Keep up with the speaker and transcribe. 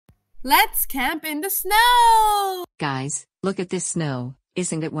Let's camp in the snow! Guys, look at this snow.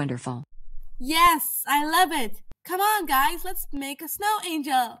 Isn't it wonderful? Yes, I love it. Come on, guys, let's make a snow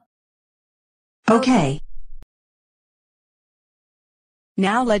angel. Okay.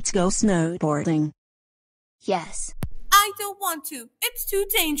 Now let's go snowboarding. Yes. I don't want to. It's too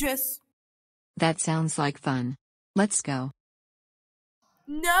dangerous. That sounds like fun. Let's go.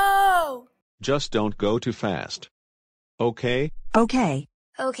 No! Just don't go too fast. Okay? Okay.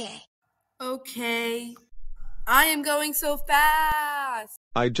 Okay. Okay. I am going so fast.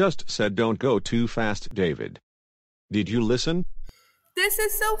 I just said don't go too fast, David. Did you listen? This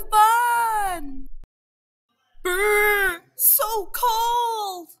is so fun! Brr! So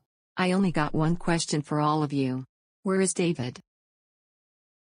cold! I only got one question for all of you. Where is David?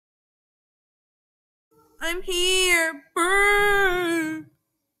 I'm here. Brr!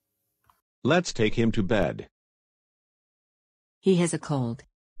 Let's take him to bed. He has a cold.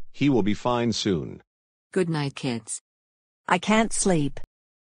 He will be fine soon. Good night, kids. I can't sleep.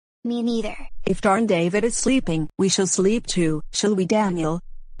 Me neither. If darn David is sleeping, we shall sleep too, shall we, Daniel?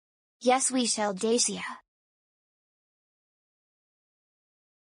 Yes, we shall, Dacia.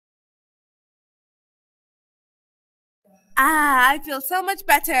 I feel so much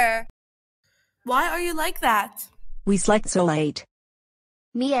better. Why are you like that? We slept so late.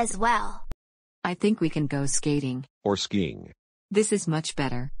 Me as well. I think we can go skating. Or skiing. This is much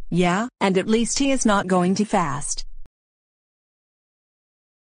better. Yeah, and at least he is not going too fast.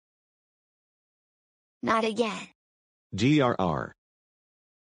 Not again. GRR.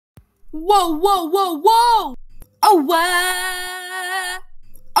 Whoa, whoa, whoa, whoa! Away!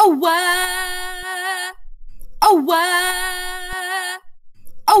 Away! Away!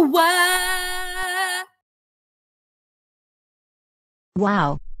 Away!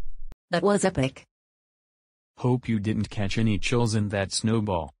 Wow. That was epic. Hope you didn't catch any chills in that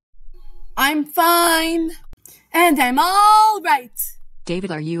snowball. I'm fine. And I'm all right.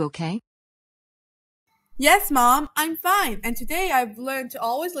 David, are you okay? Yes, Mom, I'm fine. And today I've learned to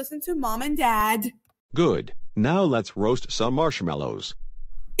always listen to Mom and Dad. Good. Now let's roast some marshmallows.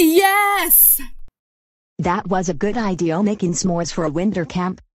 Yes! That was a good idea, making s'mores for a winter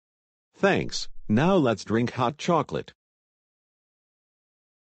camp. Thanks. Now let's drink hot chocolate.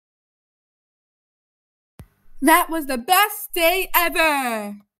 That was the best day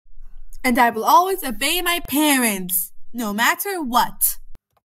ever! And I will always obey my parents, no matter what.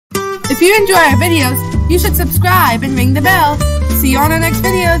 If you enjoy our videos, you should subscribe and ring the bell. See you on our next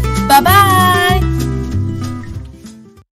videos. Bye-bye!